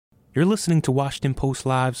You're listening to Washington Post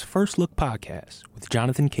Live's First Look podcast with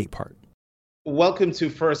Jonathan Capehart. Welcome to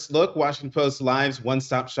First Look, Washington Post Live's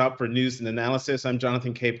one-stop shop for news and analysis. I'm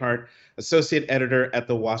Jonathan Capehart, associate editor at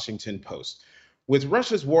the Washington Post. With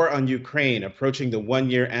Russia's war on Ukraine approaching the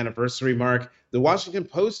one-year anniversary mark, the Washington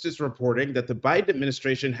Post is reporting that the Biden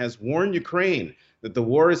administration has warned Ukraine that the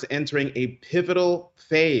war is entering a pivotal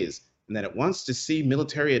phase and that it wants to see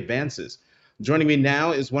military advances. Joining me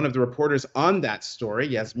now is one of the reporters on that story,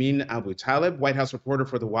 Yasmeen Abutaleb, White House reporter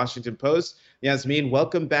for the Washington Post. Yasmeen,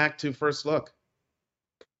 welcome back to First Look.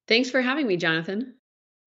 Thanks for having me, Jonathan.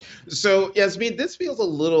 So, Yasmeen, this feels a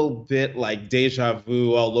little bit like deja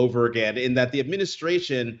vu all over again, in that the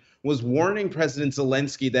administration was warning President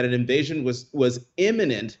Zelensky that an invasion was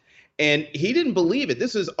imminent, and he didn't believe it.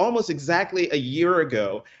 This is almost exactly a year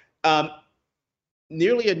ago.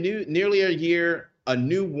 Nearly a year. A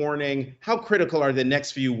new warning. How critical are the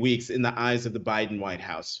next few weeks in the eyes of the Biden White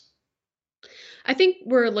House? I think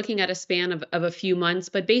we're looking at a span of a few months,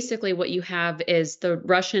 but basically what you have is the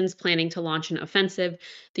Russians planning to launch an offensive.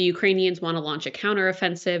 The Ukrainians want to launch a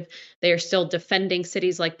counteroffensive. They are still defending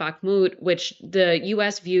cities like Bakhmut, which the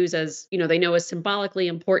U.S. views as, they know is symbolically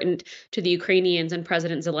important to the Ukrainians and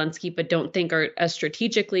President Zelensky, but don't think are as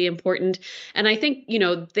strategically important. And I think,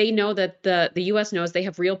 they know that the U.S. knows they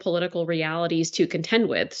have real political realities to contend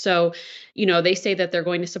with. So, they say that they're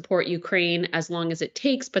going to support Ukraine as long as it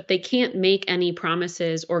takes, but they can't make any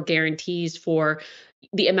promises or guarantees for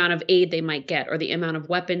the amount of aid they might get or the amount of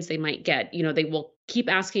weapons they might get. They will keep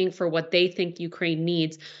asking for what they think Ukraine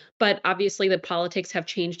needs. But obviously, the politics have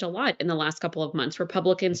changed a lot in the last couple of months.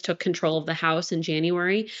 Republicans took control of the House in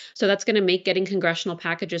January. So that's going to make getting congressional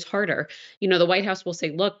packages harder. The White House will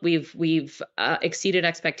say, look, we've exceeded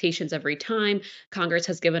expectations every time. Congress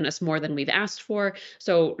has given us more than we've asked for.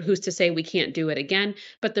 So who's to say we can't do it again?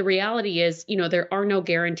 But the reality is, there are no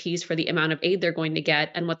guarantees for the amount of aid they're going to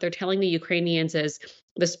get. And what they're telling the Ukrainians is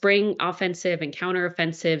the spring offensive and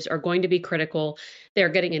counteroffensives are going to be critical. They're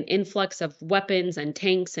getting an influx of weapons and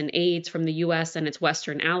tanks and aids from the U.S. and its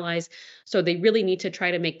Western allies. So they really need to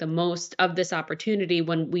try to make the most of this opportunity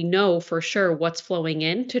when we know for sure what's flowing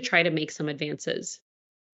in to try to make some advances.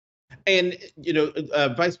 And,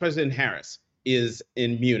 Vice President Harris is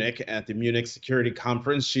in Munich at the Munich Security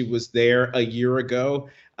Conference. She was there a year ago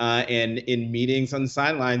and in meetings on the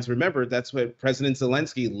sidelines. Remember, that's what President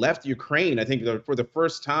Zelensky left Ukraine, I think, for the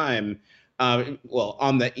first time,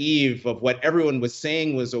 on the eve of what everyone was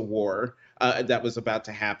saying was a war that was about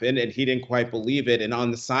to happen, and he didn't quite believe it. And on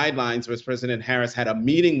the sidelines, Vice President Harris had a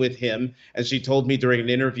meeting with him, as she told me during an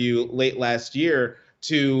interview late last year,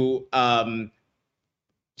 to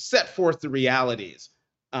set forth the realities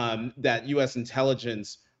that U.S.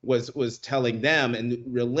 intelligence was telling them and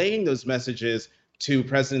relaying those messages to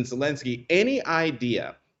President Zelensky. Any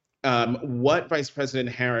idea what Vice President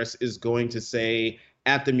Harris is going to say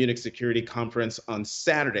at the Munich Security Conference on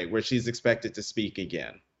Saturday, where she's expected to speak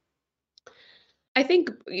again? I think,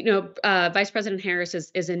 Vice President Harris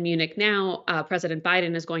is in Munich now. President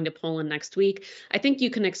Biden is going to Poland next week. I think you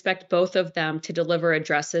can expect both of them to deliver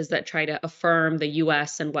addresses that try to affirm the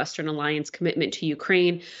U.S. and Western alliance commitment to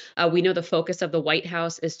Ukraine. We know the focus of the White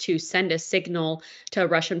House is to send a signal to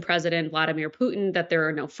Russian President Vladimir Putin that there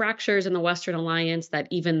are no fractures in the Western alliance, that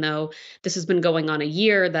even though this has been going on a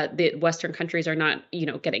year, that the Western countries are not,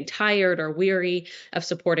 getting tired or weary of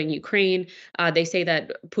supporting Ukraine. They say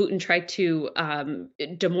that Putin tried to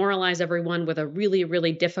demoralize everyone with a really,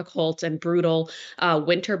 really difficult and brutal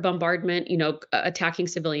winter bombardment, attacking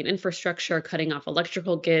civilian infrastructure, cutting off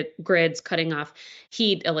electrical grids, cutting off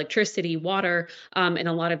heat, electricity, water in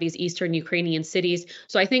a lot of these eastern Ukrainian cities.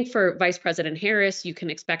 So I think for Vice President Harris, you can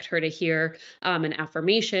expect her to hear an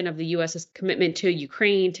affirmation of the U.S.'s commitment to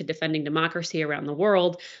Ukraine, to defending democracy around the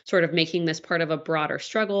world, sort of making this part of a broader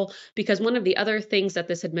struggle. Because one of the other things that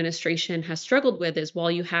this administration has struggled with is while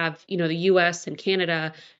you have, the U.S. and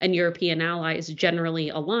Canada and European allies generally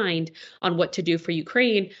aligned on what to do for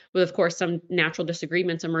Ukraine, with, of course, some natural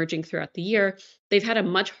disagreements emerging throughout the year, they've had a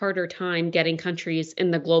much harder time getting countries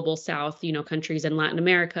in the global south, countries in Latin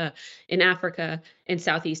America, in Africa, in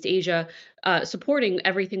Southeast Asia, supporting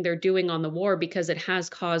everything they're doing on the war because it has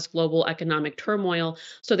caused global economic turmoil.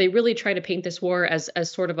 So they really try to paint this war as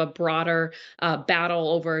sort of a broader battle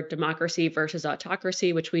over democracy versus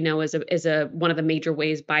autocracy, which we know is one of the major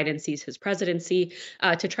ways Biden sees his presidency,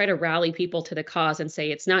 to try to rally people to the cause and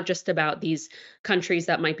say it's not just about these countries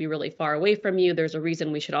that might be really far away from you. There's a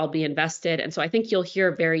reason we should all be invested. And so I think you'll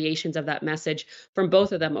hear variations of that message from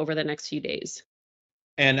both of them over the next few days.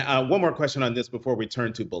 And one more question on this before we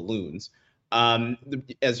turn to balloons.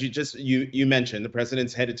 As you mentioned, the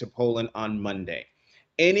president's headed to Poland on Monday.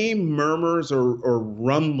 any murmurs or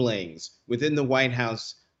rumblings within the White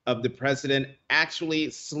House of the president actually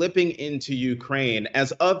slipping into Ukraine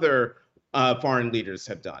as other foreign leaders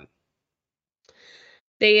have done?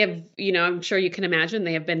 They have, I'm sure you can imagine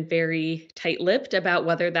they have been very tight-lipped about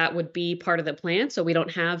whether that would be part of the plan. So we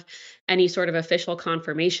don't have any sort of official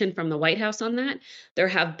confirmation from the White House on that. There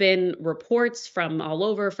have been reports from all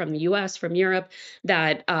over, from the US, from Europe,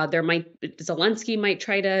 that Zelensky might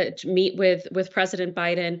try to meet with President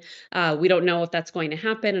Biden. We don't know if that's going to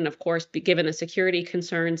happen. And of course, given the security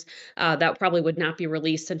concerns, that probably would not be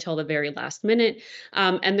released until the very last minute.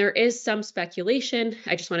 And there is some speculation.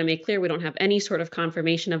 I just want to make clear we don't have any sort of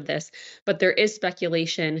confirmation of this, but there is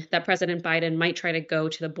speculation that President Biden might try to go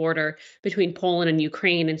to the border between Poland and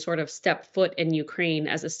Ukraine and sort of step foot in Ukraine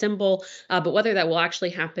as a symbol. But whether that will actually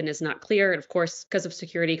happen is not clear. And of course, because of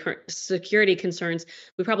security concerns,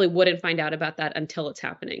 we probably wouldn't find out about that until it's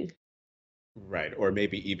happening. Right, or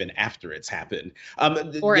maybe even after it's happened.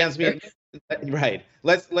 Or Yasmeen, right.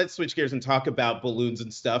 Let's switch gears and talk about balloons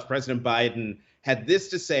and stuff. President Biden had this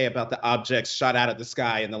to say about the objects shot out of the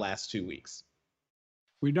sky in the last 2 weeks.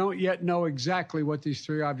 We don't yet know exactly what these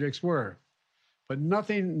three objects were, but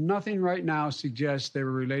nothing right now suggests they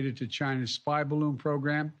were related to China's spy balloon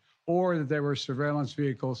program or that they were surveillance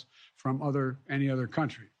vehicles from any other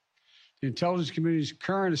country. The intelligence community's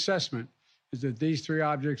current assessment is that these three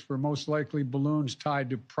objects were most likely balloons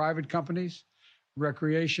tied to private companies,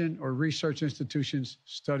 recreation or research institutions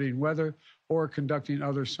studying weather or conducting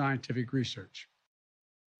other scientific research.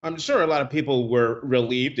 I'm sure a lot of people were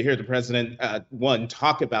relieved to hear the president, one,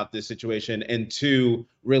 talk about this situation, and two,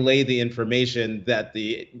 relay the information that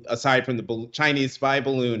aside from the Chinese spy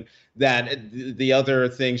balloon, that the other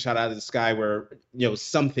things shot out of the sky were,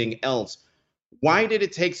 something else. Why did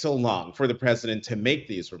it take so long for the president to make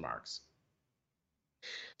these remarks?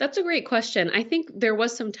 That's a great question. I think there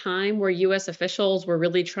was some time where U.S. officials were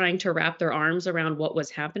really trying to wrap their arms around what was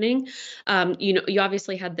happening. You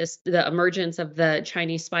obviously had the emergence of the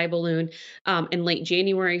Chinese spy balloon in late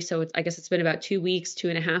January. So I guess it's been about 2 weeks,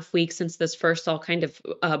 2.5 weeks since this first all kind of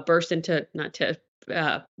burst into, not to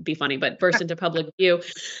be funny, but burst into public view.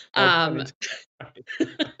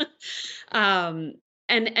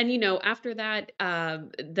 And after that,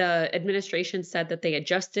 the administration said that they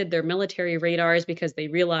adjusted their military radars because they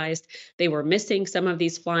realized they were missing some of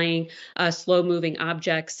these flying, slow-moving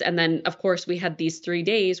objects. And then, of course, we had these 3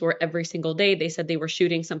 days where every single day they said they were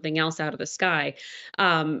shooting something else out of the sky.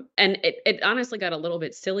 And it honestly got a little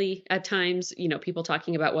bit silly at times, people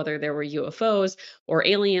talking about whether there were UFOs or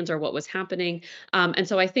aliens or what was happening. And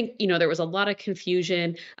so I think, there was a lot of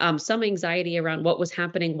confusion, some anxiety around what was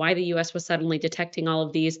happening, why the U.S. was suddenly detecting all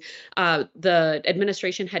of these. The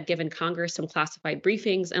administration had given Congress some classified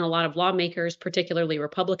briefings, and a lot of lawmakers, particularly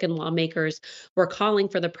Republican lawmakers, were calling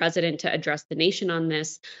for the president to address the nation on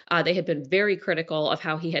this. They had been very critical of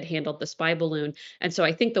how he had handled the spy balloon. And so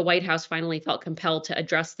I think the White House finally felt compelled to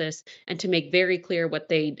address this and to make very clear what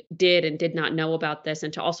they did and did not know about this,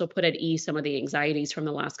 and to also put at ease some of the anxieties from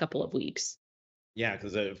the last couple of weeks. Yeah,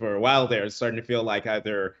 because for a while there, it's starting to feel like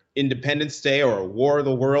either Independence Day or War of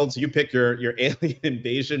the Worlds. You pick your alien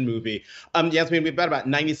invasion movie. Yasmeen, we've got about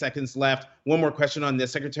 90 seconds left. One more question on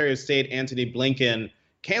this. Secretary of State Antony Blinken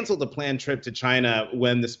canceled a planned trip to China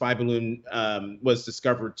when the spy balloon was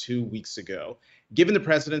discovered 2 weeks ago. Given the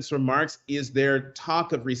president's remarks, is there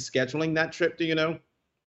talk of rescheduling that trip? Do you know?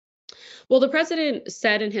 Well, the president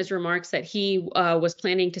said in his remarks that he was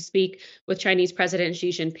planning to speak with Chinese President Xi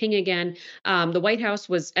Jinping again. The White House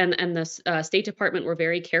and the State Department were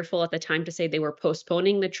very careful at the time to say they were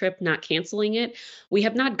postponing the trip, not canceling it. We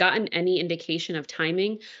have not gotten any indication of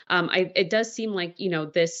timing. It does seem like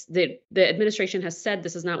the administration has said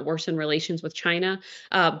this does not worsen relations with China,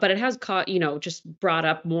 but it has just brought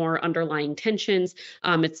up more underlying tensions.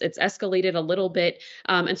 It's escalated a little bit,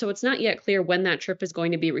 and so it's not yet clear when that trip is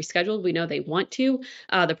going to be rescheduled. We know they want to.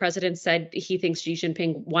 The president said he thinks Xi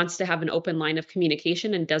Jinping wants to have an open line of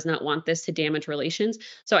communication and does not want this to damage relations.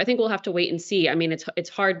 So I think we'll have to wait and see. I mean, it's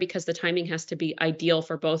hard because the timing has to be ideal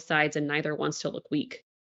for both sides, and neither wants to look weak.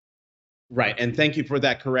 Right. And thank you for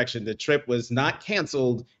that correction. The trip was not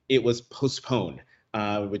canceled. It was postponed,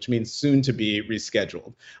 which means soon to be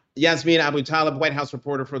rescheduled. Yasmeen Abutaleb, White House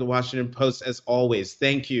reporter for The Washington Post, as always,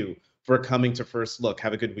 thank you for coming to First Look.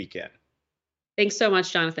 Have a good weekend. Thanks so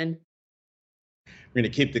much, Jonathan. We're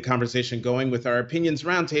going to keep the conversation going with our Opinions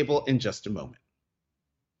Roundtable in just a moment.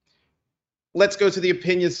 Let's go to the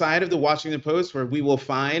opinion side of the Washington Post, where we will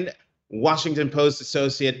find Washington Post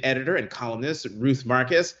associate editor and columnist Ruth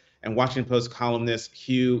Marcus and Washington Post columnist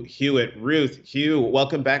Hugh Hewitt. Ruth, Hugh,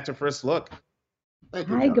 welcome back to First Look.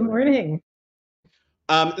 Hi, good morning.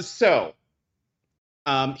 So,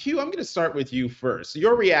 Hugh, I'm going to start with you first.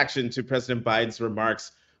 Your reaction to President Biden's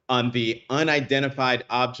remarks on the unidentified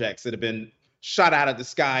objects that have been shot out of the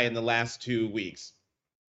sky in the last 2 weeks.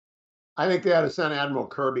 I think they ought to send Admiral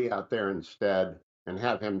Kirby out there instead and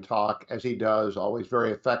have him talk as he does, always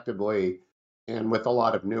very effectively and with a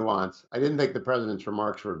lot of nuance. I didn't think the president's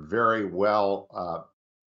remarks were very well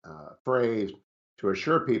phrased to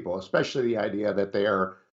assure people, especially the idea that they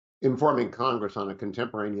are informing Congress on a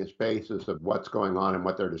contemporaneous basis of what's going on and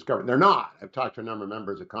what they're discovering. They're not. I've talked to a number of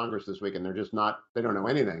members of Congress this week, and they're just not, they don't know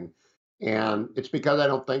anything. And it's because I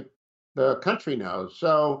don't think the country knows.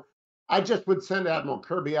 So I just would send Admiral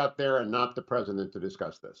Kirby out there and not the president to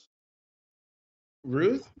discuss this.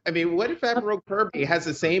 Ruth, I mean, what if Admiral Kirby has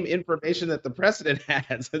the same information that the president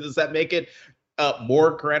has? Does that make it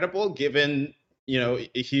more credible given,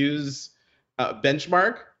 Hugh's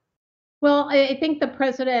benchmark? Well, I think the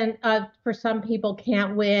president, for some people,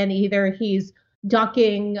 can't win. Either he's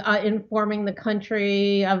ducking, informing the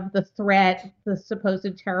country of the threat, the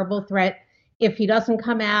supposed terrible threat, if he doesn't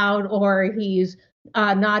come out, or he's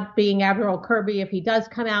not being Admiral Kirby if he does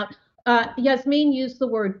come out. Yasmeen used the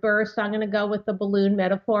word burst. I'm going to go with the balloon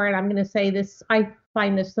metaphor, and I'm going to say this. I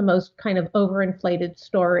find this the most kind of overinflated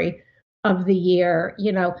story of the year.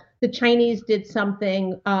 The Chinese did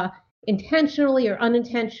something intentionally or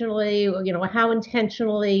unintentionally, how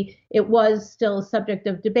intentionally, it was still a subject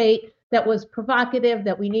of debate that was provocative,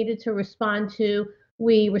 that we needed to respond to.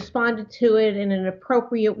 We responded to it in an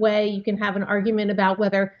appropriate way. You can have an argument about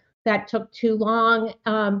whether that took too long.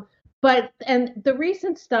 And the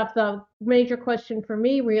recent stuff, the major question for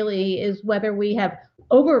me really is whether we have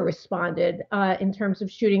over-responded in terms of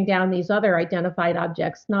shooting down these other identified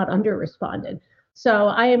objects, not under-responded. So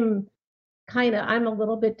I'm a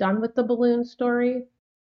little bit done with the balloon story.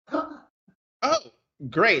 Oh,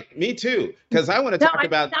 great. Me too. Because I want to talk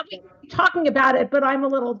about talking about it, but I'm a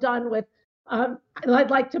little done with. I'd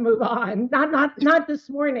like to move on. Not this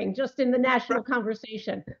morning, just in the national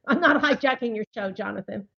conversation. I'm not hijacking your show,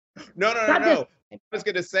 Jonathan. No. I was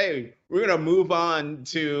going to say, we're going to move on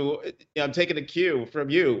to, I'm taking a cue from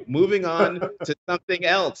you, moving on to something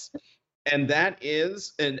else. And that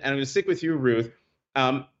is, and I'm going to stick with you, Ruth,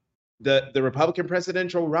 the Republican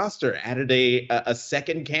presidential roster added a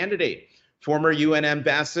second candidate. Former UN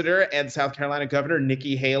ambassador and South Carolina Governor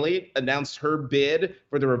Nikki Haley announced her bid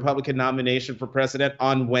for the Republican nomination for president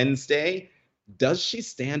on Wednesday. Does she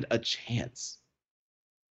stand a chance?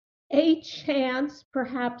 A chance,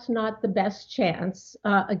 perhaps not the best chance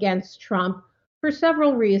against Trump for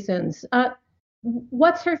several reasons.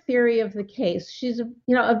 What's her theory of the case? She's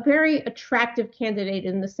a very attractive candidate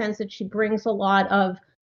in the sense that she brings a lot of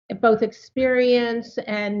both experience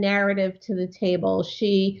and narrative to the table.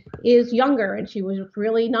 She is younger, and she was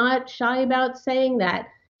really not shy about saying that.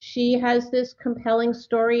 She has this compelling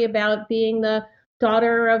story about being the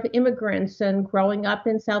daughter of immigrants and growing up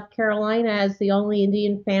in South Carolina as the only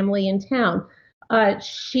Indian family in town.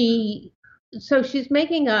 She's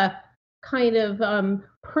making a kind of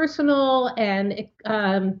personal and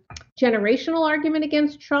generational argument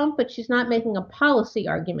against Trump, but she's not making a policy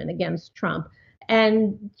argument against Trump.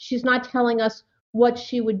 And she's not telling us what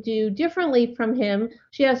she would do differently from him.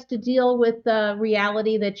 She has to deal with the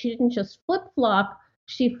reality that she didn't just flip-flop,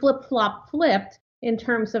 she flipped in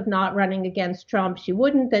terms of not running against Trump. She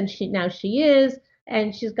wouldn't, then now she is,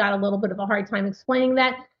 and she's got a little bit of a hard time explaining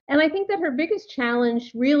that. And I think that her biggest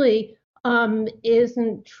challenge really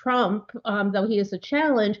isn't Trump, though he is a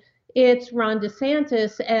challenge. It's Ron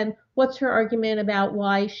DeSantis, and what's her argument about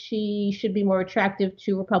why she should be more attractive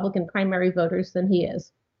to Republican primary voters than he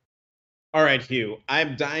is? All right, Hugh,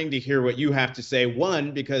 I'm dying to hear what you have to say.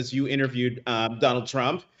 One, because you interviewed Donald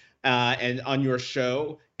Trump and on your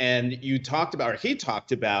show, and he talked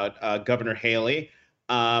about Governor Haley.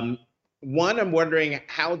 One, I'm wondering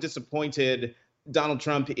how disappointed Donald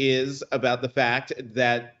Trump is about the fact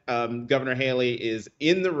that Governor Haley is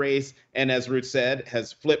in the race and, as Ruth said,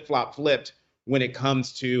 has flipped when it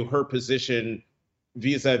comes to her position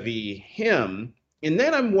vis-a-vis him. And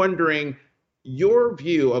then I'm wondering your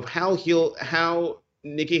view of how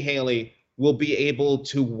Nikki Haley will be able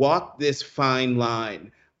to walk this fine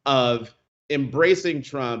line of embracing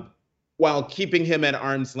Trump while keeping him at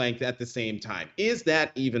arm's length at the same time. Is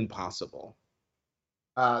that even possible?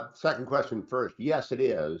 Second question first. Yes, it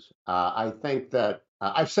is. I think that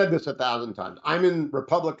I've said this 1,000 times. I'm in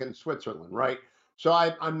Republican Switzerland, right? So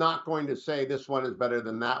I'm not going to say this one is better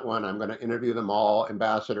than that one. I'm going to interview them all.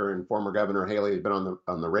 Ambassador and former Governor Haley has been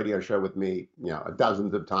on the radio show with me,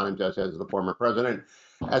 dozens of times, as has the former president,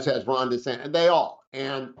 as has Ron DeSantis, they all.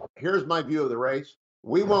 And here's my view of the race.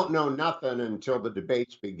 We won't know nothing until the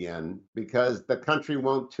debates begin, because the country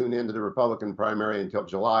won't tune into the Republican primary until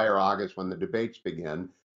July or August when the debates begin.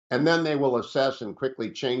 And then they will assess and quickly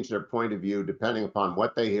change their point of view depending upon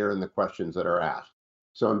what they hear and the questions that are asked.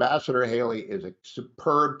 So Ambassador Haley is a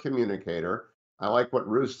superb communicator. I like what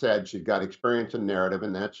Ruth said. She's got experience in narrative,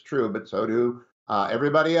 and that's true, but so do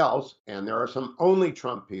everybody else. And there are some only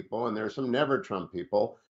Trump people, and there are some never Trump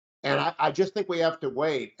people. And I just think we have to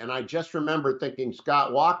wait. And I just remember thinking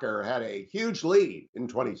Scott Walker had a huge lead in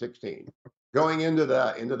 2016 going into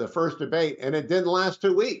the first debate, and it didn't last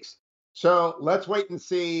 2 weeks. So let's wait and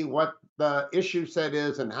see what the issue set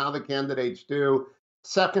is and how the candidates do.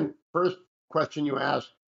 First question you asked,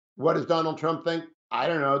 what does Donald Trump think? I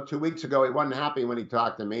don't know. 2 weeks ago, he wasn't happy when he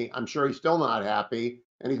talked to me. I'm sure he's still not happy,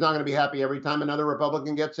 and he's not going to be happy every time another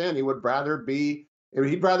Republican gets in. He'd rather it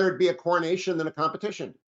be a coronation than a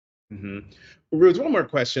competition. Mm-hmm. Ruth, one more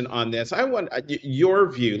question on this. I want your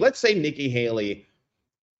view. Let's say Nikki Haley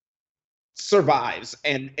survives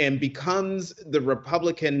and becomes the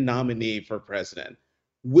Republican nominee for president.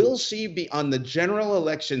 Will she be on the general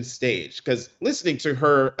election stage? Because listening to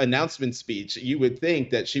her announcement speech, you would think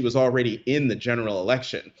that she was already in the general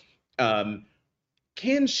election.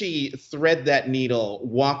 Can she thread that needle,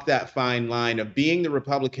 walk that fine line of being the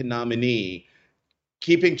Republican nominee,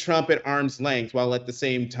 keeping Trump at arm's length while at the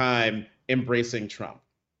same time embracing Trump?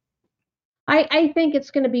 I think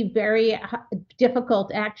it's going to be very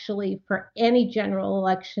difficult, actually, for any general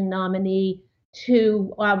election nominee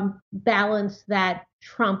to balance that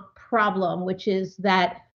Trump problem, which is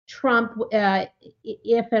that Trump,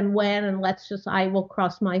 if and when, and I will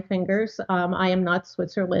cross my fingers, I am not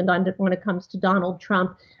Switzerland when it comes to Donald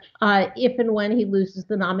Trump, if and when he loses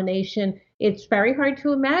the nomination, it's very hard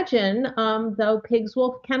to imagine, though pigs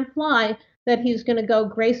can fly, that he's going to go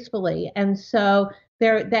gracefully. And so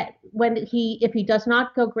if he does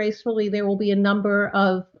not go gracefully, there will be a number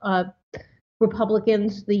of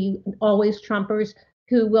Republicans, the always Trumpers,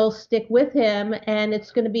 who will stick with him, and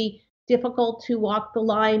it's going to be difficult to walk the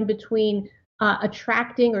line between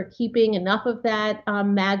attracting or keeping enough of that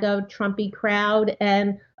MAGA Trumpy crowd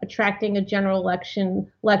and attracting a general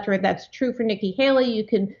election electorate. That's true for Nikki Haley. You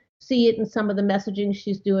can see it in some of the messaging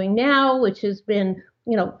she's doing now, which has been,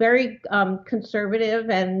 very conservative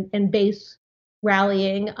and base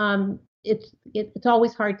rallying. It's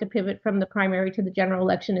always hard to pivot from the primary to the general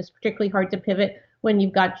election. It's particularly hard to pivot when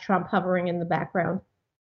you've got Trump hovering in the background.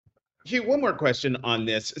 Hugh, one more question on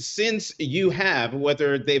this. Since you have,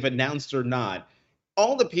 whether they've announced or not,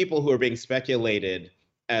 all the people who are being speculated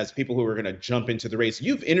as people who are going to jump into the race,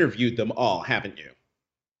 you've interviewed them all, haven't you?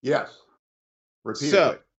 Yes.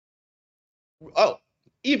 Repeatedly.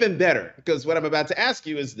 Even better, because what I'm about to ask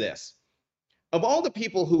you is this. Of all the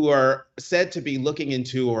people who are said to be looking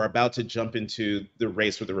into or about to jump into the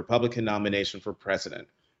race for the Republican nomination for president,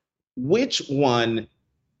 which one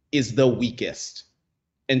is the weakest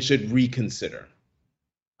and should reconsider?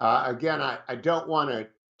 Again, I don't want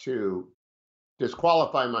to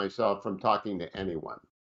disqualify myself from talking to anyone.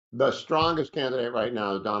 The strongest candidate right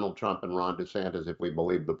now is Donald Trump and Ron DeSantis, if we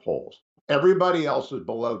believe the polls. Everybody else is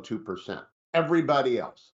below 2%. Everybody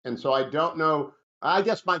else. And so I don't know. I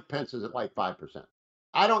guess Mike Pence is at like 5%.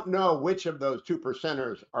 I don't know which of those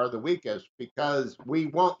 2%ers are the weakest, because we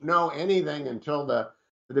won't know anything until the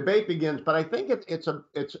debate begins. But I think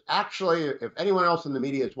it's actually, if anyone else in the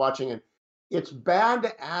media is watching it, it's bad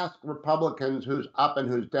to ask Republicans who's up and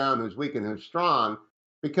who's down, who's weak and who's strong,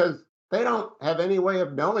 because they don't have any way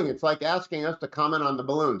of knowing. It's like asking us to comment on the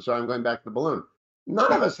balloon. So I'm going back to the balloon.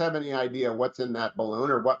 None of us have any idea what's in that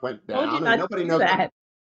balloon or what went down, and nobody knows that.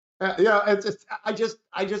 It's just,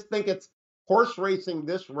 I just think it's horse racing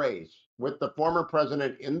this race with the former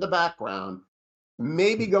president in the background,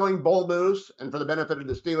 maybe going bull moose. And for the benefit of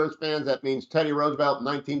the Steelers fans, that means Teddy Roosevelt in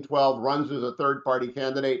 1912 runs as a third-party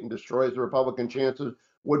candidate and destroys the Republican chances.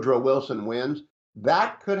 Woodrow Wilson wins.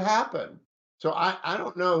 That could happen. So I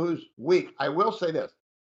don't know who's weak. I will say this.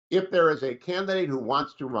 If there is a candidate who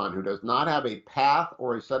wants to run, who does not have a path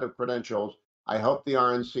or a set of credentials, I hope the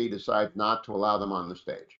RNC decides not to allow them on the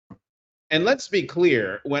stage. And let's be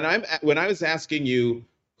clear, when I was asking you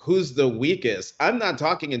who's the weakest, I'm not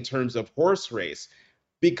talking in terms of horse race.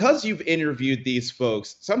 Because you've interviewed these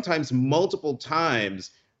folks, sometimes multiple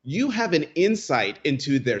times, you have an insight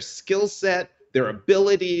into their skill set, their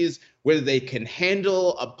abilities, whether they can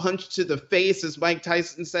handle a punch to the face, as Mike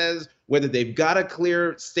Tyson says, whether they've got a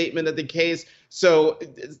clear statement of the case. So,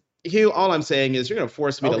 Hugh, all I'm saying is you're going to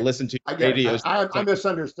force me to listen to your videos. I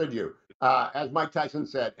misunderstood you. As Mike Tyson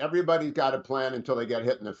said, everybody's got a plan until they get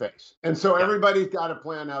hit in the face. And so everybody's got a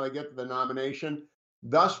plan how they get to the nomination.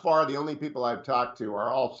 Thus far, the only people I've talked to are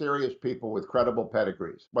all serious people with credible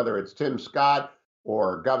pedigrees, whether it's Tim Scott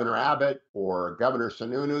or Governor Abbott or Governor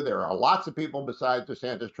Sununu. There are lots of people besides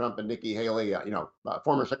DeSantis, Trump, and Nikki Haley.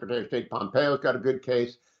 Former Secretary of State Pompeo's got a good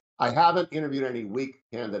case. I haven't interviewed any weak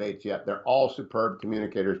candidates yet. They're all superb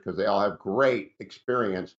communicators because they all have great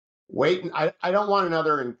experience. I don't want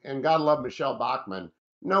another, and God love Michelle Bachmann.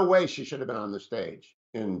 No way she should have been on the stage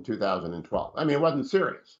in 2012. I mean, it wasn't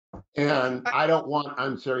serious. And I don't want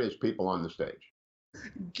unserious people on the stage.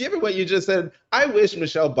 Given what you just said, I wish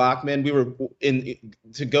Michelle Bachmann, we were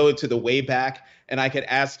to go to the way back, and I could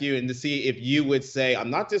ask you and to see if you would say, I'm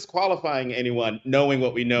not disqualifying anyone, knowing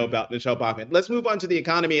what we know about Michelle Bachmann. Let's move on to the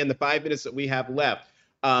economy in the 5 minutes that we have left.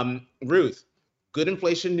 Ruth, good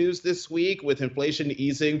inflation news this week with inflation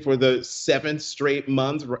easing for the 7th straight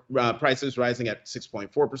month, prices rising at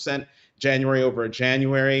 6.4%, January over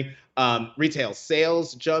January. Retail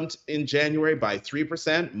sales jumped in January by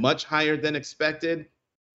 3%, much higher than expected.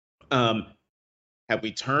 Have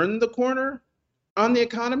we turned the corner on the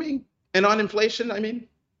economy and on inflation, I mean?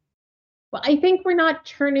 Well, I think we're not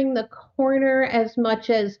turning the corner as much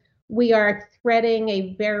as we are threading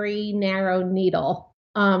a very narrow needle,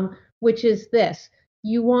 which is this.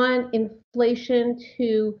 You want inflation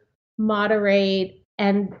to moderate,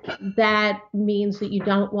 and that means that you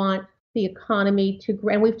don't want the economy to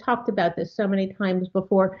grow. And we've talked about this so many times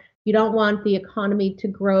before. You don't want the economy to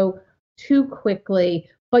grow too quickly,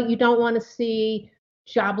 but you don't want to see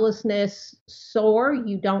joblessness soar.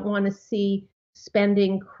 You don't want to see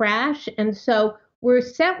spending crash. And so we're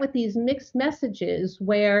set with these mixed messages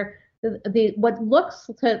where what looks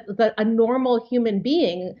to a normal human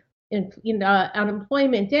being,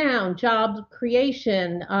 unemployment down, job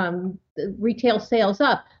creation, retail sales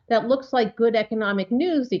up, that looks like good economic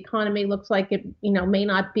news. The economy looks like it, may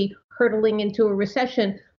not be hurtling into a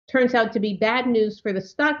recession. Turns out to be bad news for the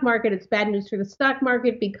stock market. It's bad news for the stock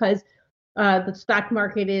market because the stock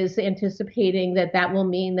market is anticipating that will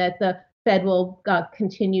mean that the Fed will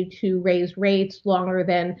continue to raise rates longer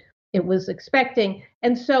than it was expecting.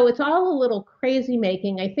 And so it's all a little crazy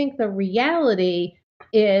making. I think the reality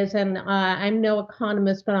is, and I'm no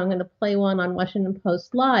economist, but I'm going to play one on Washington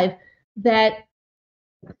Post Live, that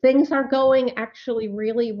things are going actually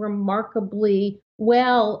really remarkably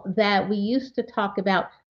well, that we used to talk about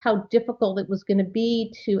how difficult it was going to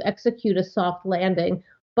be to execute a soft landing,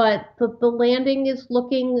 but the landing is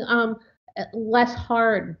looking less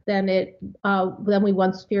hard than we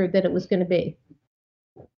once feared that it was going to be.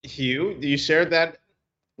 Hugh, you shared that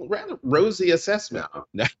rather rosy assessment.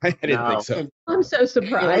 No, I didn't think so. I'm so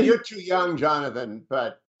surprised. You're too young, Jonathan,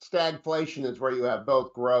 but stagflation is where you have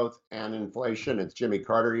both growth and inflation. It's Jimmy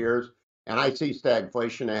Carter years. And I see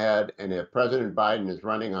stagflation ahead. And if President Biden is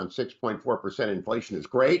running on 6.4% inflation is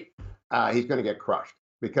great, he's going to get crushed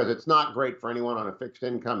because it's not great for anyone on a fixed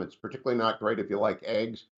income. It's particularly not great if you like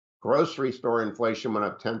eggs. Grocery store inflation went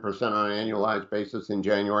up 10% on an annualized basis in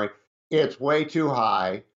January. It's way too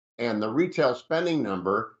high. And the retail spending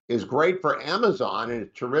number is great for Amazon and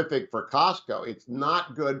it's terrific for Costco. It's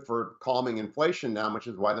not good for calming inflation down, which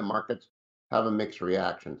is why the markets have a mixed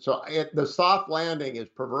reaction. So the soft landing is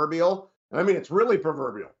proverbial. And I mean, it's really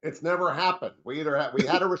proverbial. It's never happened. We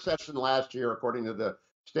had a recession last year, according to the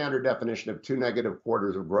standard definition of 2 negative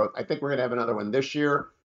quarters of growth. I think we're going to have another one this year.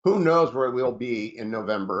 Who knows where we'll be in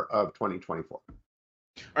November of 2024.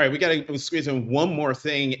 All right, we got to squeeze in one more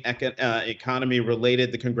thing, economy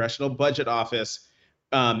related. The Congressional Budget Office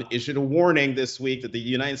issued a warning this week that the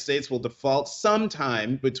United States will default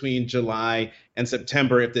sometime between July and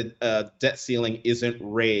September if the debt ceiling isn't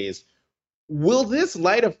raised. Will this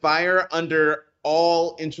light a fire under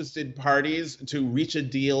all interested parties to reach a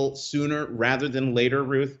deal sooner rather than later,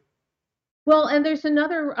 Ruth? Well, and there's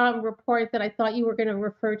another report that I thought you were going to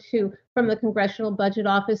refer to from the Congressional Budget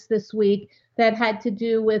Office this week that had to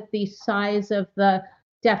do with the size of the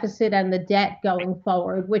deficit and the debt going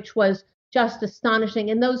forward, which was just astonishing.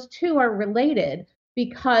 And those two are related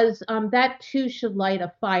because that too should light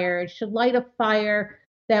a fire. It should light a fire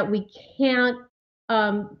that we can't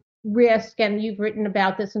risk, and you've written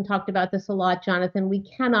about this and talked about this a lot, Jonathan, we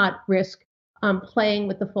cannot risk playing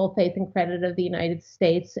with the full faith and credit of the United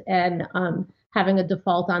States and having a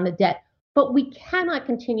default on the debt. But we cannot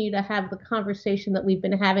continue to have the conversation that we've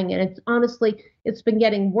been having. And it's been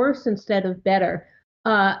getting worse instead of better,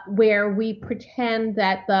 where we pretend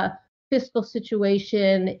that the fiscal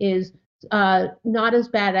situation is not as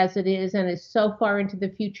bad as it is and is so far into the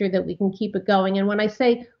future that we can keep it going. And when I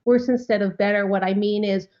say worse instead of better, what I mean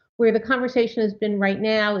is where the conversation has been right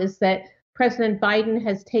now is that President Biden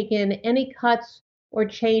has taken any cuts or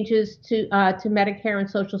changes to Medicare and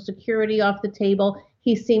Social Security off the table.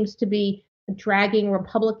 He seems to be dragging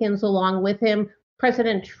Republicans along with him.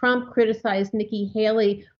 President Trump criticized Nikki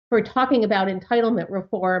Haley for talking about entitlement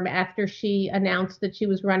reform after she announced that she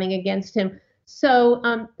was running against him.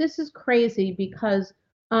 So this is crazy because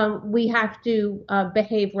we have to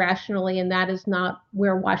behave rationally, and that is not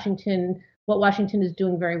what Washington is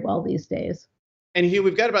doing very well these days. And Hugh,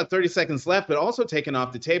 we've got about 30 seconds left, but also taken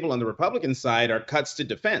off the table on the Republican side are cuts to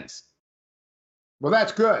defense. Well,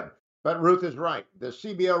 that's good. But Ruth is right. The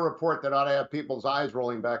CBO report that ought to have people's eyes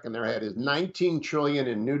rolling back in their head is $19 trillion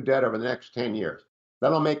in new debt over the next 10 years.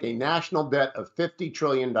 That'll make a national debt of $50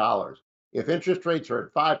 trillion. If interest rates are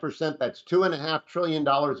at 5%, that's $2.5 trillion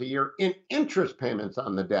a year in interest payments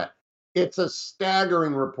on the debt. It's a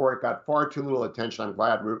staggering report, got far too little attention. I'm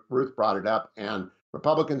glad Ruth brought it up. And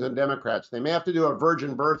Republicans and Democrats, they may have to do a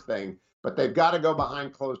virgin birth thing, but they've got to go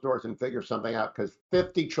behind closed doors and figure something out because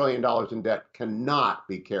 $50 trillion in debt cannot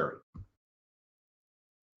be carried.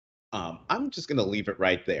 I'm just going to leave it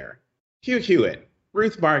right there. Hugh Hewitt,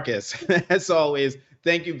 Ruth Marcus, as always,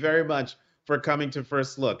 thank you very much for coming to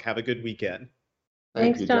First Look. Have a good weekend.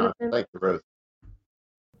 Thank you, Jonathan. Thank you, Ruth.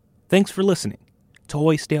 Thanks for listening. To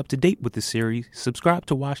always stay up to date with the series, subscribe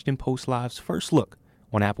to Washington Post Live's First Look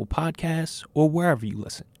on Apple Podcasts or wherever you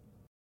listen.